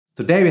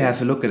Today we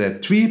have a look at the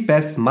 3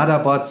 best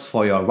motherboards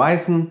for your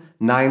Ryzen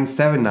 9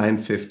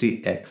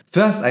 7950X.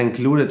 First I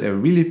included a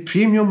really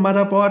premium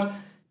motherboard,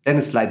 then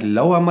a slightly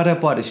lower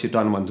motherboard if you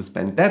don't want to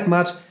spend that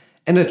much,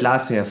 and at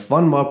last we have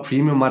one more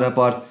premium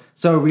motherboard,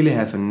 so we really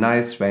have a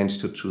nice range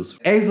to choose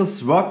from.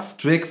 ASUS ROG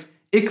Strix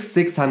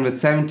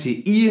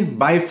X670E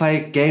Wi-Fi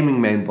gaming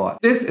mainboard.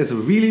 This is a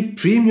really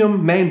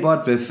premium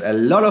mainboard with a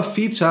lot of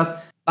features,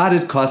 but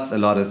it costs a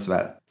lot as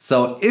well.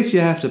 So if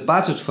you have the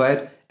budget for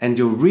it and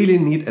you really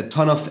need a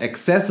ton of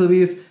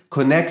accessories,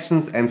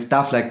 connections and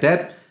stuff like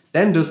that,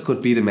 then this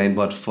could be the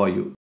mainboard for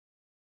you.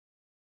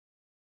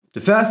 The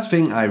first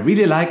thing I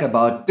really like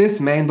about this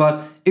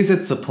mainboard is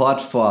its support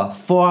for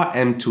 4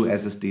 M.2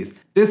 SSDs.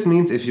 This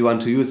means if you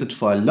want to use it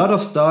for a lot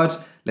of storage,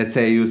 let's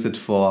say you use it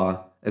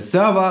for a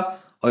server,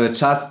 or you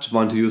just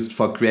want to use it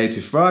for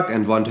creative work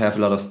and want to have a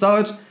lot of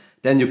storage,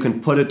 then you can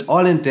put it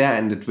all in there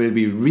and it will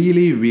be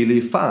really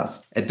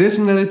fast.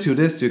 Additionally to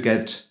this you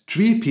get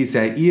 3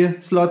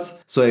 PCIe slots,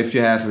 so if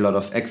you have a lot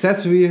of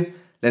accessory,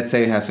 let's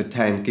say you have a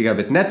 10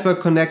 gigabit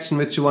network connection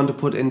which you want to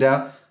put in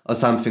there or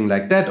something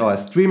like that, or a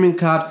streaming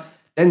card,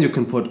 then you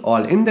can put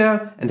all in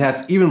there and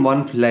have even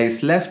one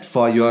place left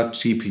for your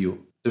GPU.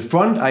 The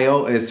front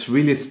I/O is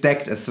really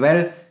stacked as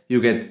well. You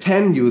get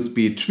 10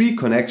 USB 3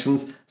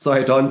 connections, so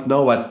I don't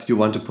know what you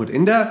want to put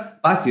in there,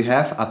 but you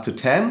have up to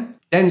 10.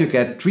 Then you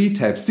get 3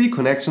 Type-C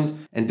connections,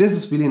 and this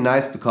is really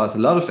nice because a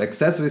lot of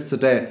accessories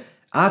today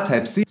are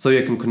Type-C, so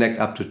you can connect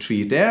up to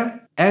 3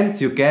 there.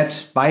 And you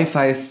get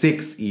Wi-Fi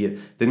 6E,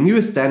 the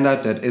newest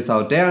standard that is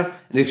out there,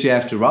 and if you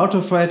have the router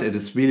for it, it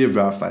is really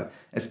worthwhile,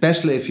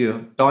 especially if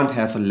you don't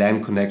have a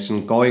LAN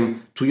connection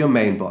going to your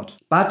mainboard.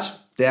 But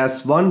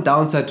there's one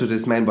downside to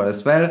this mainboard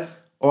as well,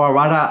 or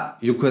rather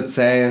you could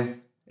say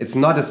it's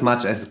not as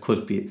much as it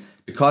could be,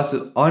 because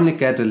you only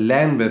get a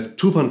LAN with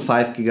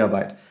 2.5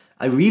 GB.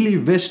 I really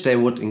wish they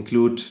would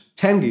include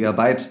 10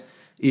 GB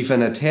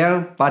Ethernet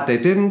here, but they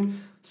didn't,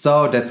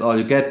 so that's all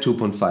you get,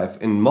 2.5.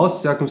 In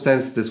most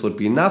circumstances this would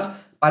be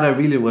enough, but I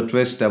really would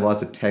wish there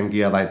was a 10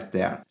 GB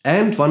there.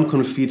 And one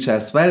cool feature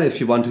as well,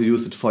 if you want to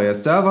use it for your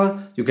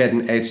server, you get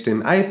an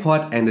HDMI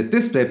port and a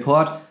display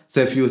port, so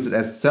if you use it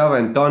as a server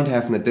and don't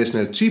have an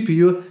additional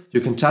GPU,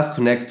 you can just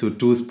connect to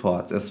those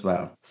ports as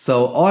well.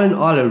 So all in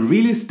all, a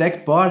really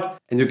stacked board,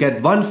 and you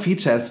get one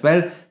feature as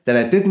well that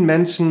I didn't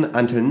mention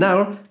until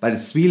now, but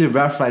it's really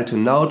worthwhile to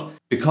note,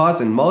 because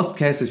in most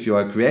cases if you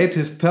are a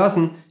creative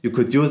person, you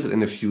could use it in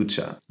the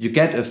future. You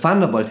get a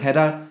Thunderbolt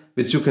header,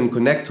 which you can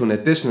connect to an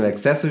additional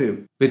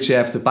accessory, which you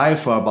have to buy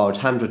for about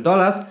 $100,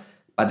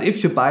 but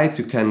if you buy it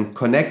you can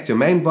connect your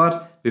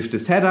mainboard with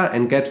this header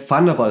and get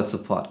Thunderbolt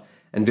support.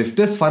 And with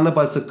this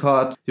Thunderbolt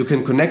support you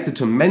can connect it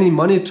to many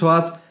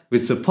monitors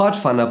which support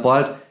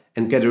Thunderbolt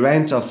and get a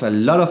range of a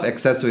lot of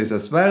accessories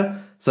as well,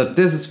 so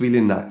this is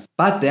really nice.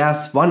 But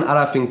there's one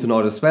other thing to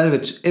note as well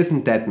which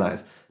isn't that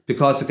nice,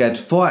 because you get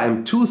 4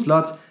 M.2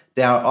 slots,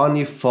 there are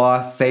only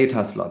 4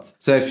 SATA slots.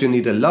 So if you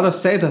need a lot of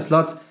SATA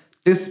slots,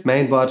 this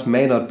mainboard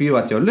may not be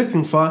what you're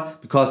looking for,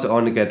 because you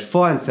only get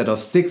 4 instead of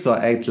 6 or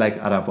 8 like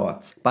other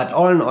boards. But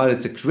all in all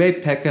it's a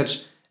great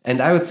package,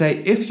 and I would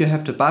say if you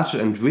have the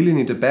budget and really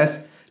need the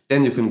best,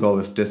 then you can go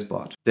with this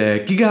board.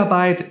 The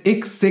GIGABYTE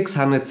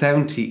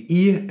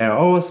X670E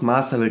AORUS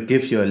master will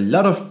give you a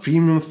lot of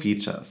premium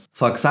features.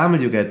 For example,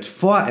 you get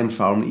 4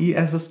 NVMe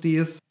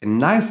SSDs, a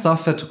nice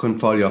software to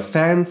control your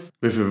fans,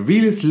 with a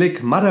really slick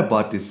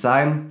motherboard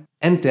design,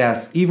 and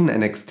there's even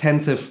an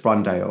extensive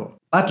front I/O.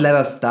 But let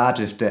us start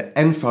with the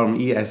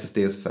NVMe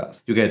SSDs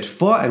first. You get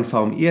 4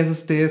 NVMe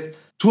SSDs,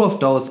 2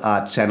 of those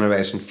are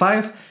generation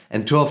 5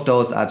 and 2 of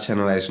those are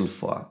generation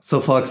 4.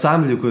 So for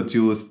example you could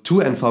use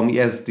 2 NVMe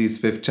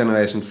SSDs with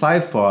generation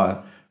 5 for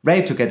a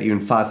RAID to get even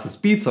faster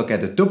speeds or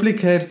get a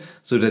duplicate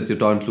so that you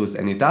don't lose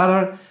any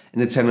data,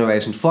 and the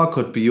generation 4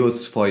 could be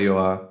used for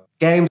your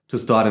games to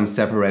store them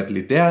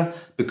separately there,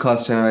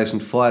 because generation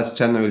 4 is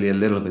generally a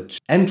little bit.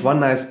 And one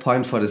nice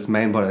point for this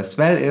mainboard as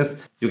well is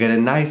you get a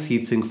nice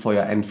heatsink for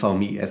your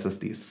NVMe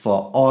SSDs,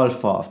 for all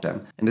 4 of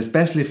them. And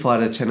especially for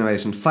the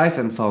generation 5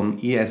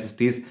 NVMe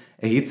SSDs,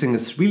 a heatsink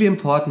is really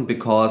important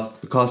because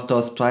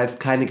those drives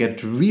kinda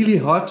get really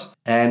hot,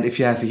 and if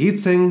you have a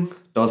heatsink,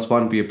 those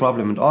won't be a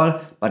problem at all,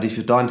 but if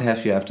you don't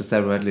have, you have to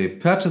separately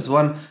purchase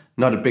one,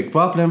 not a big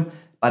problem,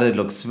 but it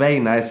looks very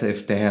nicer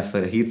if they have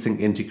a heatsink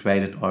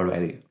integrated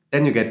already.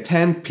 Then you get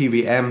 10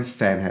 PWM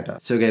fan headers,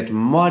 so you get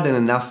more than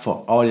enough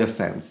for all your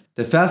fans.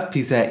 The first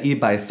PCIe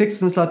by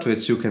 16 slot,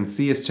 which you can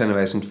see is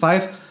generation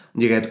 5,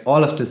 and you get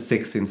all of the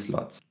 16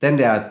 slots. Then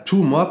there are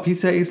 2 more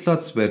PCIe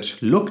slots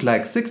which look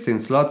like 16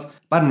 slots,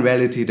 but in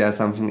reality there's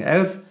something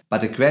else. But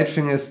the great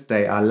thing is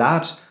they are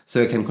large, so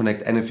you can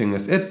connect anything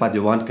with it, but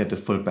you won't get the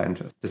full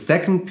bandwidth. The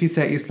second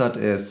PCIe slot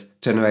is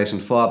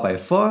generation 4 by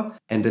 4,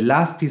 and the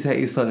last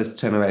PCIe slot is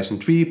generation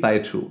 3 by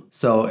 2.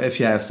 So if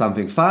you have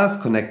something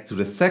fast, connect to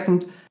the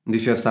second, and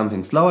if you have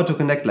something slower to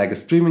connect like a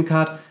streaming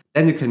card,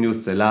 then you can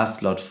use the last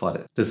slot for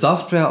this. The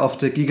software of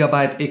the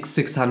GIGABYTE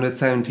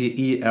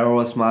X670E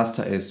AORUS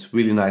master is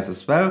really nice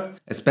as well.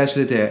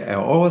 Especially the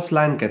AORUS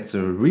line gets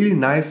a really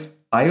nice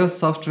BIOS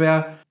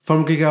software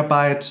from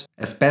GIGABYTE,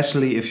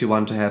 especially if you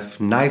want to have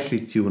nicely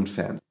tuned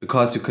fans,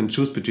 because you can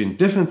choose between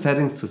different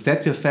settings to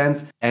set your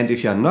fans, and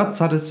if you are not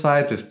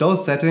satisfied with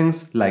those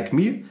settings, like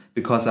me,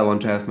 because I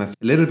want to have my a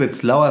little bit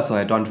slower so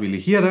I don't really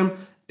hear them,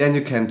 then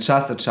you can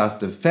just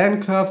adjust the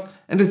fan curves,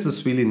 and this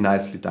is really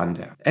nicely done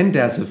there. And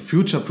there's a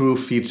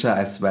future-proof feature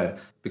as well,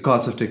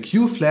 because of the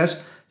Q-Flash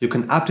you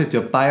can update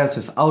your BIOS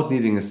without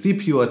needing a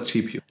CPU or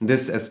GPU. And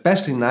this is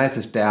especially nice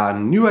if there are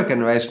newer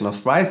generation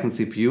of Ryzen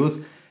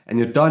CPUs and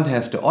you don't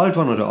have the old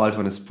one or the old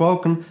one is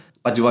broken,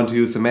 but you want to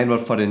use the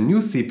mainboard for the new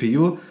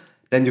CPU,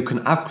 then you can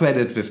upgrade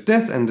it with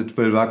this and it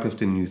will work with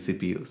the new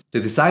CPUs. The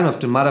design of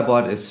the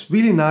motherboard is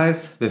really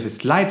nice, with a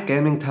slight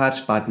gaming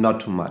touch but not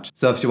too much.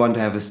 So if you want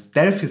to have a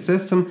stealthy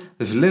system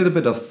with a little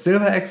bit of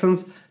silver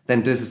accents,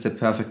 then this is the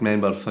perfect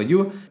mainboard for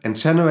you, and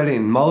generally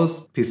in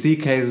most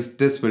PC cases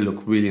this will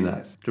look really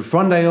nice. The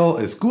front I/O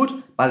is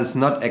good, but it's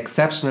not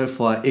exceptional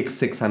for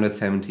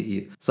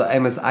X670E. So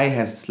MSI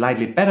has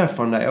slightly better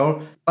front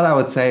I/O, but I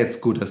would say it's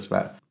good as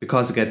well.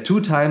 Because you get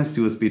 2 times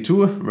USB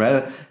 2,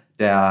 well,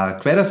 there are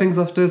greater things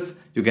of this.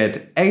 You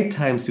get 8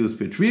 times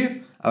USB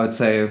 3, I would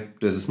say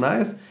this is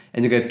nice,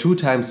 and you get 2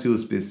 times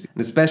USB-C.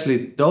 And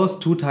especially those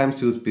 2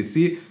 times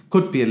USB-C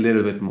could be a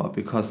little bit more,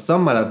 because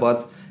some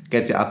motherboards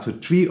get you up to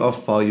 3 or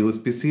 4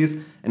 USB-Cs,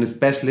 and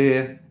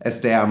especially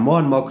as they are more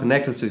and more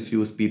connectors with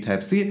USB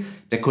Type-C,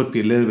 there could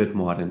be a little bit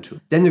more than 2.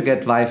 Then you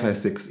get Wi-Fi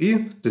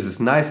 6E, this is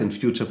nice and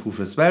future-proof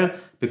as well,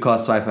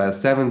 because Wi-Fi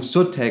 7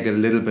 should take a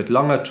little bit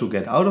longer to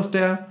get out of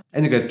there.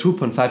 And you get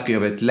 2.5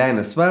 GB LAN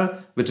as well,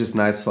 which is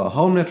nice for a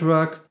home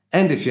network.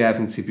 And if you have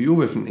a CPU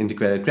with an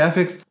integrated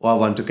graphics or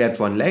want to get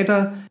one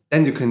later,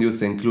 then you can use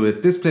the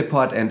included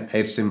DisplayPort and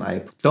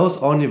HDMI. Those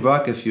only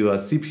work if your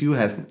CPU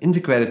has an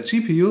integrated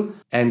GPU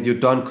and you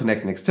don't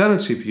connect an external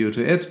GPU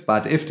to it,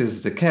 but if this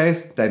is the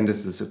case, then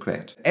this is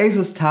great.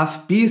 ASUS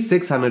TUF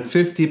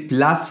B650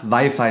 Plus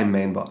Wi-Fi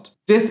mainboard.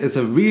 This is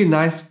a really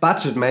nice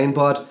budget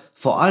mainboard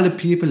for all the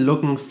people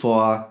looking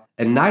for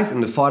a nice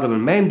and affordable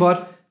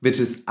mainboard,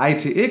 which is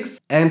ITX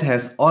and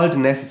has all the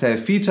necessary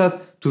features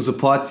to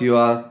support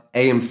your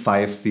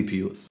AM5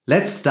 CPUs.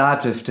 Let's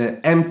start with the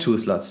M2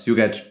 slots. You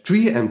get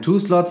 3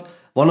 M2 slots,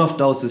 one of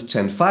those is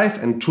Gen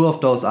 5 and 2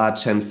 of those are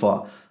Gen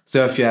 4.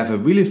 So if you have a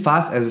really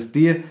fast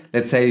SSD,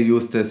 let's say you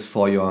use this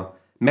for your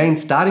main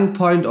starting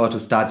point or to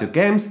start your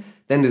games,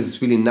 then this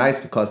is really nice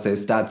because they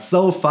start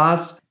so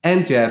fast,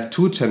 and you have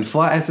 2 Gen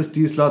 4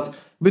 SSD slots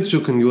which you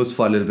can use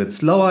for a little bit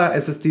slower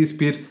SSD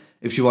speed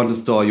if you want to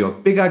store your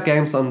bigger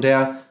games on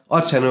there,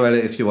 or generally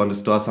if you want to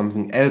store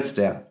something else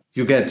there.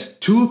 You get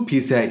 2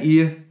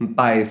 PCIe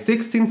by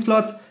 16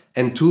 slots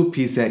and 2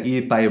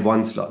 PCIe by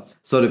 1 slots.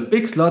 So the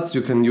big slots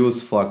you can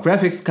use for a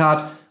graphics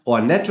card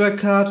or network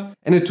card,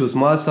 and the 2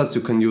 small slots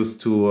you can use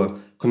to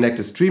connect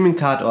a streaming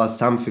card or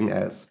something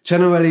else.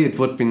 Generally it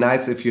would be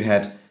nice if you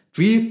had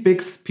 3 big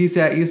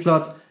PCIe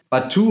slots,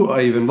 but 2 or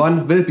even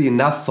 1 will be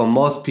enough for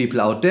most people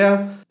out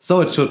there,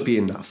 so it should be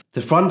enough.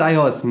 The front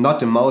I/O is not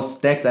the most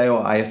stacked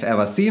I/O I've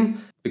ever seen,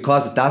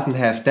 because it doesn't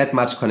have that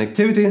much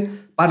connectivity,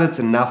 but it's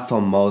enough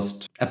for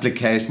most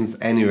applications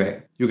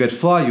anyway. You get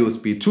 4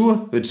 USB 2,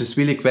 which is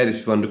really great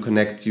if you want to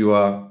connect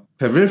your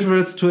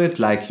peripherals to it,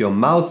 like your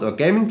mouse or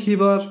gaming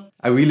keyboard.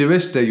 I really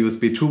wish the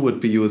USB 2 would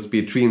be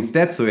USB 3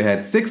 instead, so you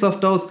had 6 of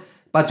those,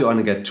 but you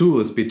only get 2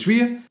 USB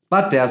 3.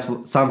 But there's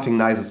something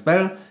nice as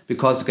well,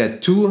 because you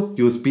get 2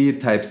 USB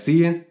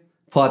Type-C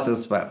ports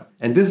as well.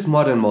 And this is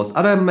more than most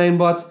other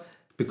mainboards,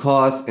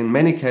 because in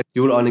many cases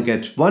you will only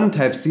get 1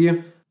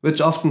 Type-C, which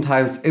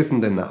oftentimes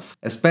isn't enough,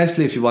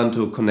 especially if you want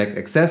to connect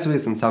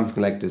accessories and something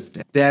like this.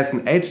 There's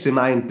an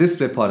HDMI and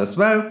DisplayPort as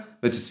well,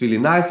 which is really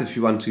nice if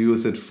you want to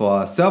use it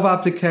for server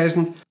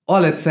applications,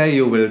 or let's say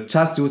you will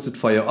just use it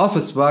for your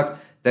office work,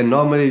 then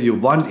normally you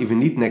won't even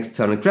need an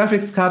external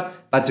graphics card,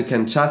 but you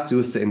can just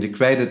use the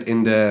integrated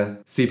in the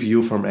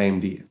CPU from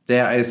AMD.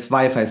 There is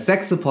Wi-Fi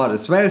 6 support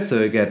as well,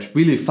 so you get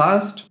really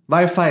fast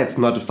Wi-Fi. It's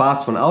not the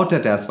fast one out there,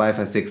 there's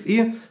Wi-Fi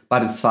 6E,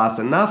 but it's fast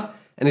enough.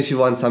 And if you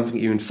want something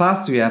even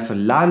faster, you have a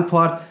LAN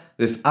port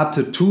with up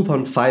to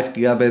 2.5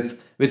 gigabits,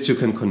 which you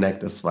can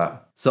connect as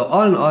well. So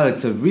all in all,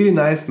 it's a really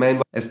nice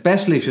mainboard,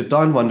 especially if you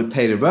don't want to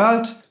pay the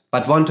world,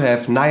 but want to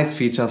have nice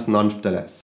features nonetheless.